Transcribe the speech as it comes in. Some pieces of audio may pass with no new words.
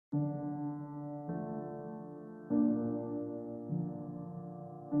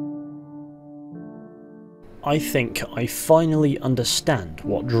I think I finally understand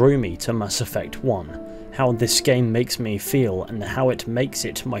what drew me to Mass Effect 1, how this game makes me feel and how it makes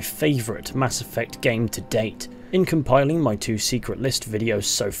it my favourite Mass Effect game to date. In compiling my 2 secret list videos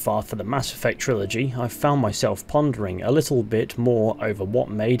so far for the Mass Effect trilogy, I found myself pondering a little bit more over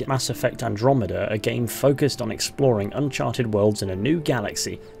what made Mass Effect Andromeda a game focused on exploring uncharted worlds in a new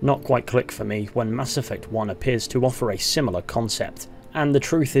galaxy not quite click for me when Mass Effect 1 appears to offer a similar concept. And the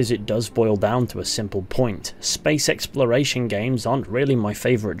truth is it does boil down to a simple point. Space exploration games aren't really my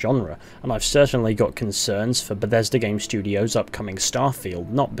favourite genre, and I've certainly got concerns for Bethesda Game Studios' upcoming Starfield,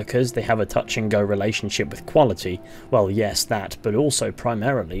 not because they have a touch and go relationship with quality, well yes that, but also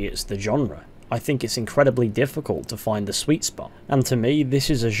primarily it's the genre. I think it's incredibly difficult to find the sweet spot, and to me this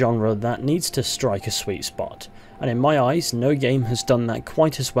is a genre that needs to strike a sweet spot, and in my eyes no game has done that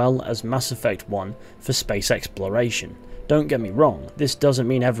quite as well as Mass Effect 1 for space exploration. Don't get me wrong, this doesn't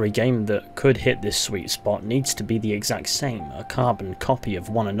mean every game that could hit this sweet spot needs to be the exact same, a carbon copy of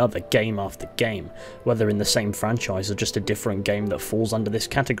one another game after game, whether in the same franchise or just a different game that falls under this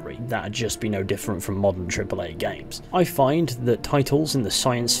category. That'd just be no different from modern AAA games. I find that titles in the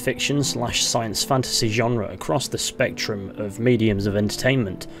science fiction / science fantasy genre across the spectrum of mediums of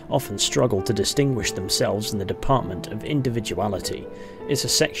entertainment often struggle to distinguish themselves in the department of individuality. It's a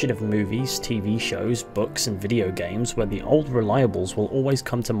section of movies, TV shows, books and video games where the old reliables will always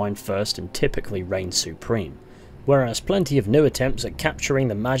come to mind first and typically reign supreme, whereas plenty of new attempts at capturing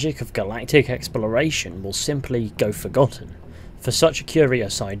the magic of galactic exploration will simply go forgotten. For such a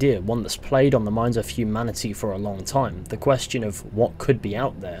curious idea, one that's played on the minds of humanity for a long time, the question of what could be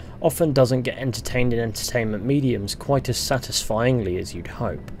out there often doesn't get entertained in entertainment mediums quite as satisfyingly as you'd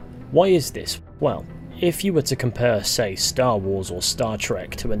hope. Why is this? Well, if you were to compare, say, Star Wars or Star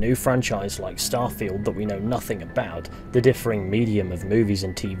Trek to a new franchise like Starfield that we know nothing about, the differing medium of movies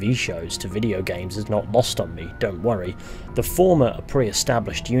and TV shows to video games is not lost on me, don't worry. The former are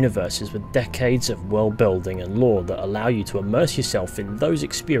pre-established universes with decades of world building and lore that allow you to immerse yourself in those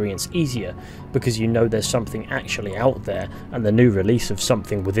experiences easier because you know there's something actually out there, and the new release of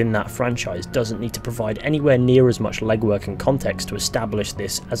something within that franchise doesn't need to provide anywhere near as much legwork and context to establish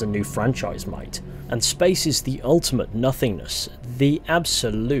this as a new franchise might. And space is the ultimate nothingness, the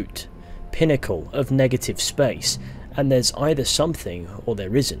absolute pinnacle of negative space, and there's either something or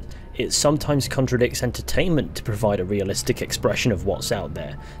there isn't. It sometimes contradicts entertainment to provide a realistic expression of what's out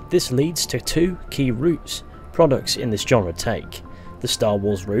there. This leads to 2 key routes products in this genre take. The Star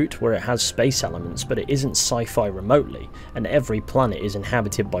Wars route, where it has space elements but it isn't sci-fi remotely, and every planet is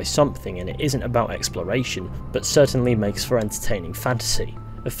inhabited by something and it isn't about exploration, but certainly makes for entertaining fantasy.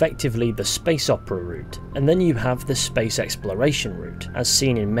 Effectively the space opera route. And then you have the space exploration route, as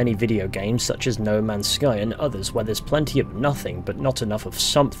seen in many video games such as No Man's Sky and others where there's plenty of nothing but not enough of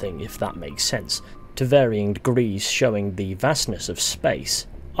something, if that makes sense, to varying degrees showing the vastness of space.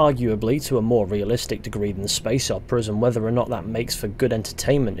 Arguably to a more realistic degree than space operas, and whether or not that makes for good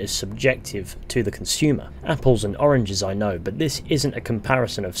entertainment is subjective to the consumer. Apples and oranges, I know, but this isn't a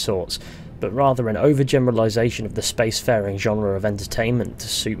comparison of sorts, but rather an overgeneralization of the spacefaring genre of entertainment to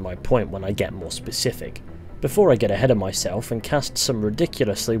suit my point when I get more specific. Before I get ahead of myself and cast some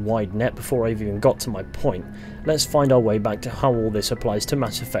ridiculously wide net before I've even got to my point, let's find our way back to how all this applies to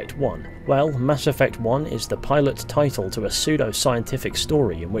Mass Effect 1. Well, Mass Effect 1 is the pilot title to a pseudo-scientific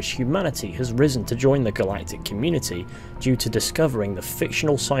story in which humanity has risen to join the galactic community due to discovering the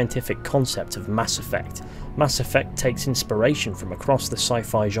fictional scientific concept of Mass Effect. Mass Effect takes inspiration from across the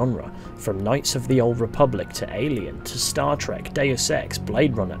sci-fi genre, from Knights of the Old Republic to Alien to Star Trek, Deus Ex,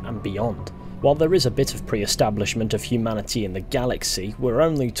 Blade Runner and beyond. While there is a bit of pre-establishment of humanity in the galaxy, we're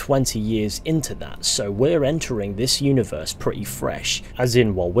only 20 years into that, so we're entering this universe pretty fresh, as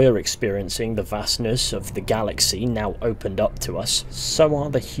in while we're experiencing the vastness of the galaxy now opened up to us, so are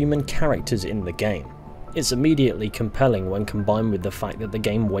the human characters in the game. It's immediately compelling when combined with the fact that the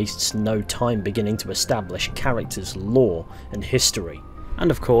game wastes no time beginning to establish characters' lore and history. And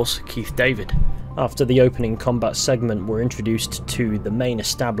of course, Keith David. After the opening combat segment, we're introduced to the main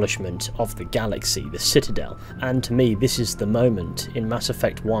establishment of the galaxy, the Citadel, and to me this is the moment in Mass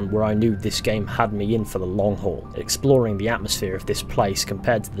Effect 1 where I knew this game had me in for the long haul. Exploring the atmosphere of this place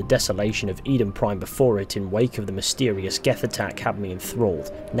compared to the desolation of Eden Prime before it in wake of the mysterious Geth attack had me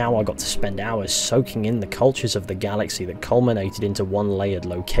enthralled. Now I got to spend hours soaking in the cultures of the galaxy that culminated into one layered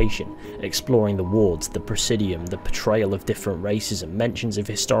location, exploring the wards, the Presidium, the portrayal of different races and mentions of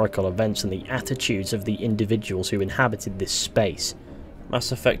historical events and the attitudes of the individuals who inhabited this space.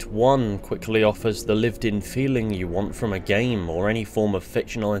 Mass Effect 1 quickly offers the lived-in feeling you want from a game or any form of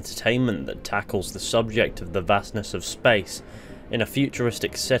fictional entertainment that tackles the subject of the vastness of space. In a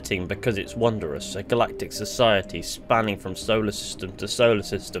futuristic setting because it's wondrous, a galactic society spanning from solar system to solar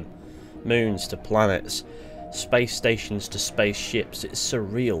system, moons to planets, space stations to spaceships, it's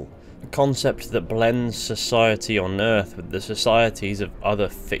surreal. A concept that blends society on Earth with the societies of other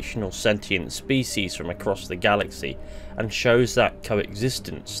fictional sentient species from across the galaxy, and shows that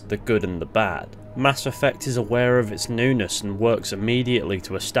coexistence, the good and the bad. Mass Effect is aware of its newness and works immediately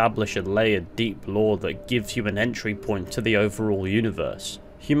to establish a layered, deep lore that gives you an entry point to the overall universe.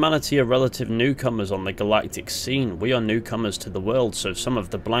 Humanity are relative newcomers on the galactic scene. We are newcomers to the world, so some of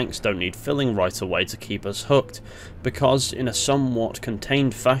the blanks don't need filling right away to keep us hooked, because in a somewhat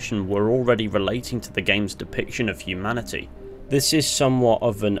contained fashion we're already relating to the game's depiction of humanity. This is somewhat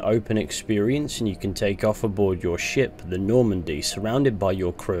of an open experience, and you can take off aboard your ship, the Normandy, surrounded by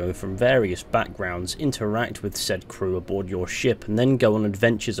your crew from various backgrounds, interact with said crew aboard your ship, and then go on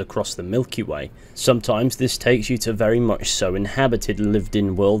adventures across the Milky Way. Sometimes this takes you to very much so inhabited,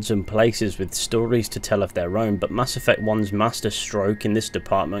 lived-in worlds and places with stories to tell of their own, but Mass Effect 1's master stroke in this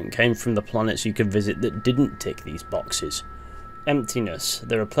department came from the planets you could visit that didn't tick these boxes. Emptiness.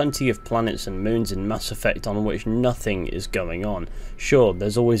 There are plenty of planets and moons in Mass Effect on which nothing is going on. Sure,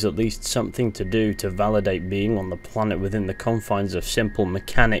 there's always at least something to do to validate being on the planet within the confines of simple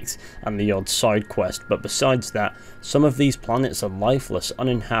mechanics and the odd side quest, but besides that, some of these planets are lifeless,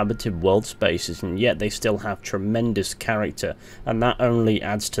 uninhabited world spaces, and yet they still have tremendous character, and that only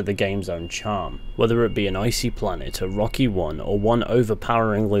adds to the game's own charm. Whether it be an icy planet, a rocky one, or one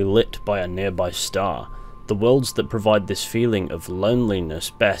overpoweringly lit by a nearby star, the worlds that provide this feeling of loneliness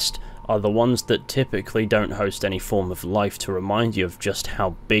best are the ones that typically don't host any form of life to remind you of just how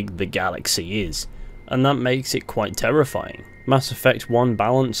big the galaxy is, and that makes it quite terrifying. Mass Effect 1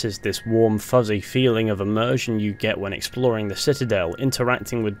 balances this warm, fuzzy feeling of immersion you get when exploring the Citadel,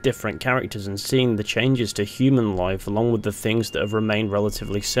 interacting with different characters and seeing the changes to human life along with the things that have remained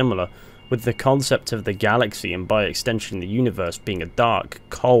relatively similar, with the concept of the galaxy and by extension the universe being a dark,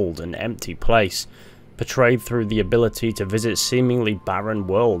 cold and empty place, portrayed through the ability to visit seemingly barren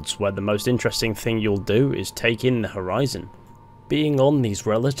worlds where the most interesting thing you'll do is take in the horizon. Being on these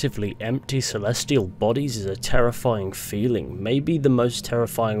relatively empty celestial bodies is a terrifying feeling. Maybe the most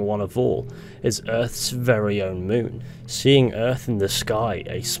terrifying one of all is Earth's very own moon. Seeing Earth in the sky,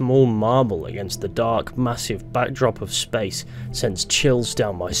 a small marble against the dark, massive backdrop of space, sends chills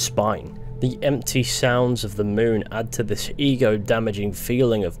down my spine. The empty sounds of the moon add to this ego-damaging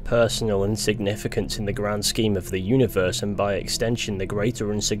feeling of personal insignificance in the grand scheme of the universe, and by extension the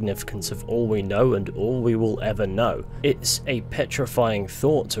greater insignificance of all we know and all we will ever know. It's a petrifying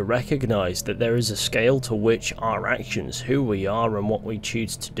thought to recognise that there is a scale to which our actions, who we are and what we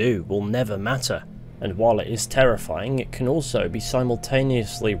choose to do, will never matter. And while it is terrifying, it can also be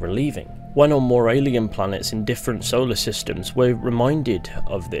simultaneously relieving. When on more alien planets in different solar systems, we're reminded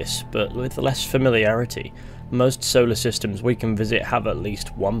of this, but with less familiarity. Most solar systems we can visit have at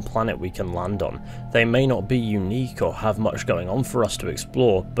least one planet we can land on. They may not be unique or have much going on for us to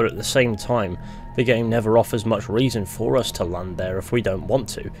explore, but at the same time, the game never offers much reason for us to land there if we don't want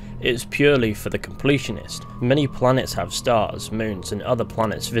to. It's purely for the completionist. Many planets have stars, moons and other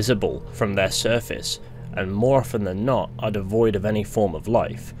planets visible from their surface, and more often than not are devoid of any form of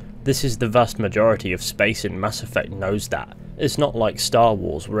life. This is the vast majority of space in Mass Effect knows that. It's not like Star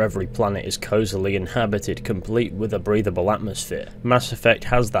Wars where every planet is cozily inhabited, complete with a breathable atmosphere. Mass Effect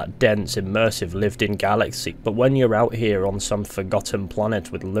has that dense, immersive, lived-in galaxy, but when you're out here on some forgotten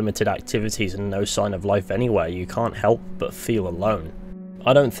planet with limited activities and no sign of life anywhere, you can't help but feel alone.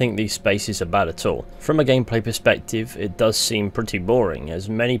 I don't think these spaces are bad at all. From a gameplay perspective, it does seem pretty boring, as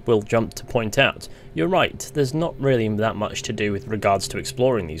many will jump to point out. You're right, there's not really that much to do with regards to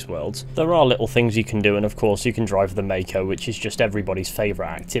exploring these worlds. There are little things you can do, and of course you can drive the Mako, which is just everybody's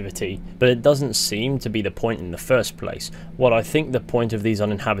favourite activity, but it doesn't seem to be the point in the first place. What I think the point of these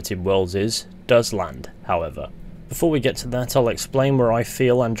uninhabited worlds does land, however. Before we get to that, I'll explain where I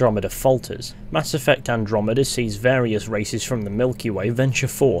feel Andromeda falters. Mass Effect Andromeda sees various races from the Milky Way venture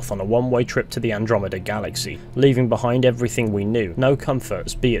forth on a one-way trip to the Andromeda Galaxy, leaving behind everything we knew. No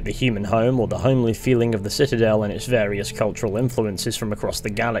comforts, be it the human home or the homely feeling of the Citadel and its various cultural influences from across the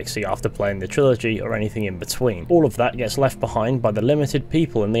galaxy after playing the trilogy, or anything in between. All of that gets left behind by the limited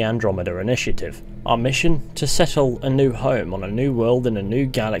people in the Andromeda Initiative. Our mission? To settle a new home on a new world in a new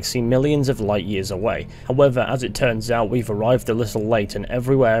galaxy millions of light years away. However, as it turns out, we've arrived a little late, and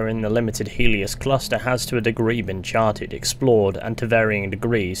everywhere in the limited helium nucleus cluster has to a degree been charted, explored, and to varying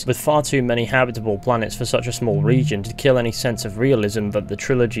degrees, with far too many habitable planets for such a small region to kill any sense of realism that the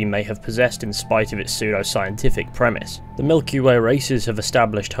trilogy may have possessed in spite of its pseudo-scientific premise. The Milky Way races have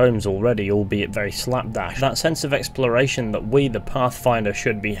established homes already, albeit very slapdash. That sense of exploration that we, the Pathfinder,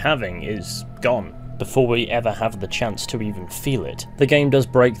 should be having is gone before we ever have the chance to even feel it. The game does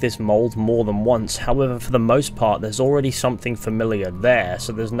break this mold more than once, however for the most part there's already something familiar there,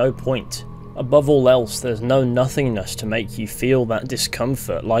 so there's no point. Above all else, there's no nothingness to make you feel that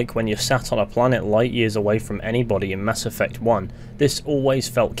discomfort, like when you're sat on a planet light years away from anybody in Mass Effect 1. This always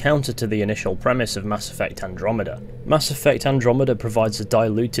felt counter to the initial premise of Mass Effect Andromeda. Mass Effect Andromeda provides a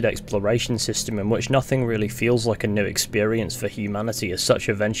diluted exploration system in which nothing really feels like a new experience for humanity as such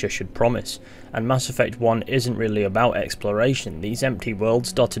a venture should promise, and Mass Effect 1 isn't really about exploration. These empty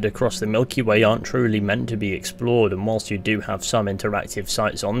worlds dotted across the Milky Way aren't truly meant to be explored, and whilst you do have some interactive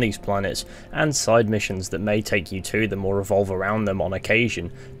sites on these planets, and side missions that may take you to them or revolve around them on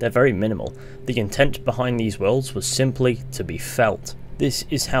occasion, they're very minimal. The intent behind these worlds was simply to be felt. This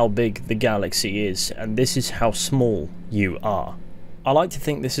is how big the galaxy is, and this is how small you are. I like to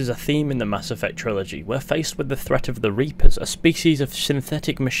think this is a theme in the Mass Effect trilogy. We're faced with the threat of the Reapers, a species of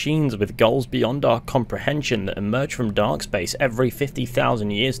synthetic machines with goals beyond our comprehension that emerge from dark space every 50,000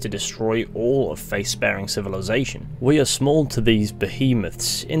 years to destroy all of face-sparing civilization. We are small to these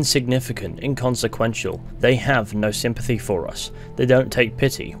behemoths, insignificant, inconsequential. They have no sympathy for us. They don't take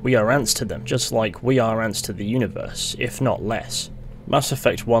pity. We are ants to them, just like we are ants to the universe, if not less. Mass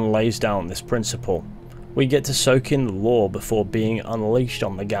Effect 1 lays down this principle. We get to soak in the lore before being unleashed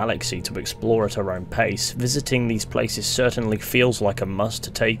on the galaxy to explore at our own pace. Visiting these places certainly feels like a must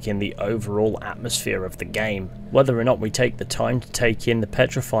to take in the overall atmosphere of the game. Whether or not we take the time to take in the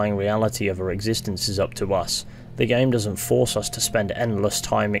petrifying reality of our existence is up to us. The game doesn't force us to spend endless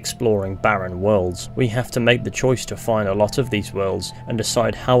time exploring barren worlds. We have to make the choice to find a lot of these worlds and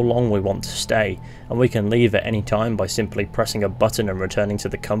decide how long we want to stay, and we can leave at any time by simply pressing a button and returning to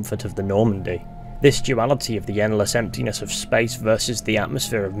the comfort of the Normandy. This duality of the endless emptiness of space versus the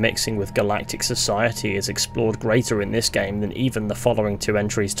atmosphere of mixing with galactic society is explored greater in this game than even the following two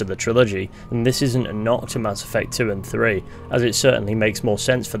entries to the trilogy, and this isn't a knock to Mass Effect 2 and 3, as it certainly makes more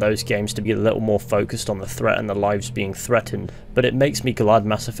sense for those games to be a little more focused on the threat and the lives being threatened, but it makes me glad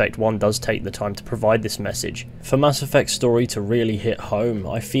Mass Effect 1 does take the time to provide this message. For Mass Effect's story to really hit home,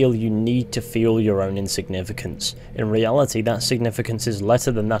 I feel you need to feel your own insignificance. In reality, that significance is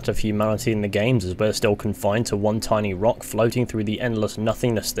lesser than that of humanity in the games, as we're still confined to one tiny rock floating through the endless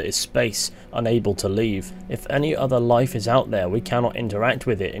nothingness that is space, unable to leave. If any other life is out there, we cannot interact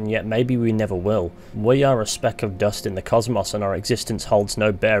with it, and yet maybe we never will. We are a speck of dust in the cosmos, and our existence holds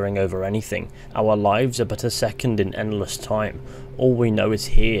no bearing over anything. Our lives are but a second in endless time. All we know is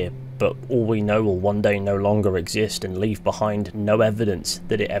here, but all we know will one day no longer exist and leave behind no evidence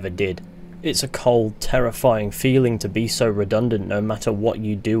that it ever did. It's a cold, terrifying feeling to be so redundant no matter what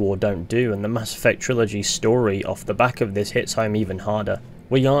you do or don't do, and the Mass Effect trilogy's story off the back of this hits home even harder.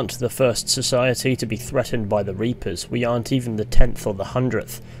 We aren't the first society to be threatened by the Reapers, we aren't even the 10th or the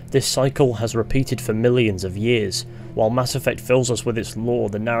 100th. This cycle has repeated for millions of years. While Mass Effect fills us with its lore,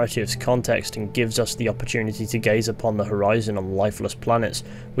 the narrative's context, and gives us the opportunity to gaze upon the horizon on lifeless planets,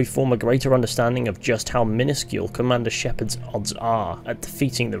 we form a greater understanding of just how minuscule Commander Shepard's odds are at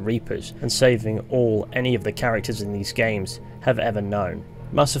defeating the Reapers and saving any of the characters in these games have ever known.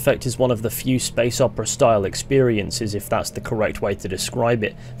 Mass Effect is one of the few space opera style experiences, if that's the correct way to describe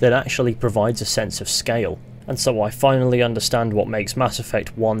it, that actually provides a sense of scale. And so I finally understand what makes Mass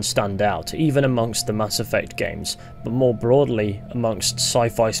Effect 1 stand out, even amongst the Mass Effect games, but more broadly amongst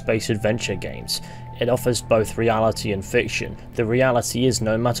sci-fi space adventure games. It offers both reality and fiction. The reality is,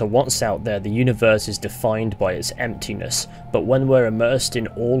 no matter what's out there, the universe is defined by its emptiness, but when we're immersed in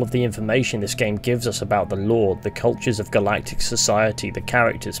all of the information this game gives us about the lore, the cultures of galactic society, the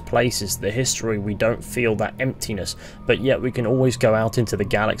characters, places, the history, we don't feel that emptiness, but yet we can always go out into the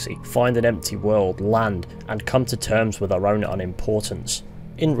galaxy, find an empty world, land, and come to terms with our own unimportance.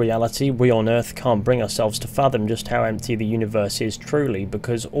 In reality, we on Earth can't bring ourselves to fathom just how empty the universe is truly,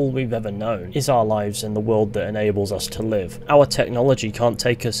 because all we've ever known is our lives and the world that enables us to live. Our technology can't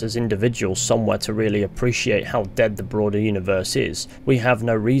take us as individuals somewhere to really appreciate how dead the broader universe is. We have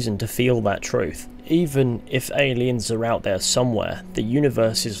no reason to feel that truth. Even if aliens are out there somewhere, the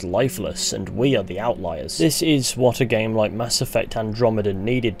universe is lifeless and we are the outliers. This is what a game like Mass Effect Andromeda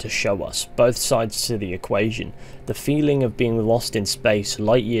needed to show us, both sides to the equation. The feeling of being lost in space,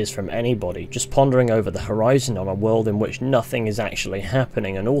 light years from anybody, just pondering over the horizon on a world in which nothing is actually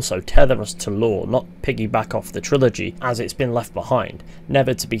happening, and also tether us to lore, not piggyback off the trilogy as it's been left behind.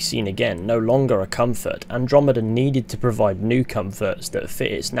 Never to be seen again, no longer a comfort. Andromeda needed to provide new comforts that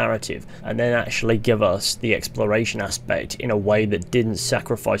fit its narrative, and then actually give us the exploration aspect in a way that didn't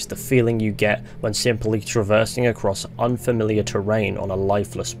sacrifice the feeling you get when simply traversing across unfamiliar terrain on a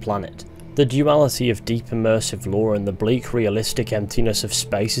lifeless planet. The duality of deep immersive lore and the bleak realistic emptiness of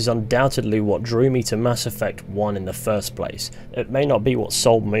space is undoubtedly what drew me to Mass Effect 1 in the first place. It may not be what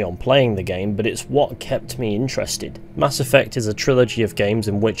sold me on playing the game, but it's what kept me interested. Mass Effect is a trilogy of games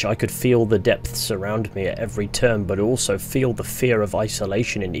in which I could feel the depths around me at every turn, but also feel the fear of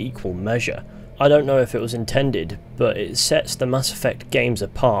isolation in equal measure. I don't know if it was intended, but it sets the Mass Effect games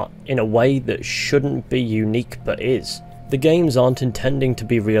apart in a way that shouldn't be unique but is. The games aren't intending to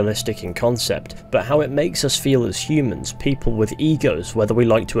be realistic in concept, but how it makes us feel as humans, people with egos whether we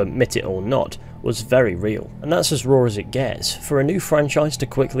like to admit it or not, was very real. And that's as raw as it gets. For a new franchise to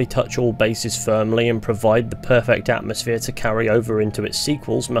quickly touch all bases firmly and provide the perfect atmosphere to carry over into its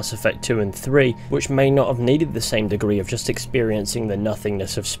sequels, Mass Effect 2 and 3, which may not have needed the same degree of just experiencing the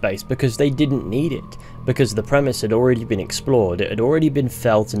nothingness of space because they didn't need it. Because the premise had already been explored, it had already been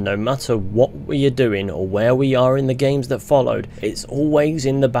felt, and no matter what we are doing or where we are in the games that followed, it's always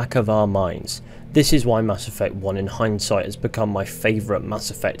in the back of our minds. This is why Mass Effect 1 in hindsight has become my favourite Mass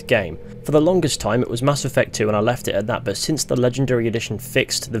Effect game. For the longest time it was Mass Effect 2 and I left it at that, but since the Legendary Edition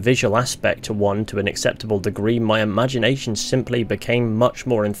fixed the visual aspect to 1 to an acceptable degree, my imagination simply became much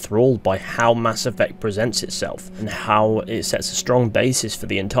more enthralled by how Mass Effect presents itself, and how it sets a strong basis for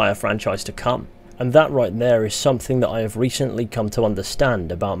the entire franchise to come. And that right there is something that I have recently come to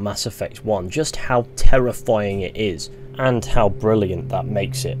understand about Mass Effect 1, just how terrifying it is, and how brilliant that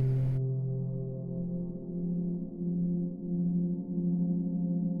makes it.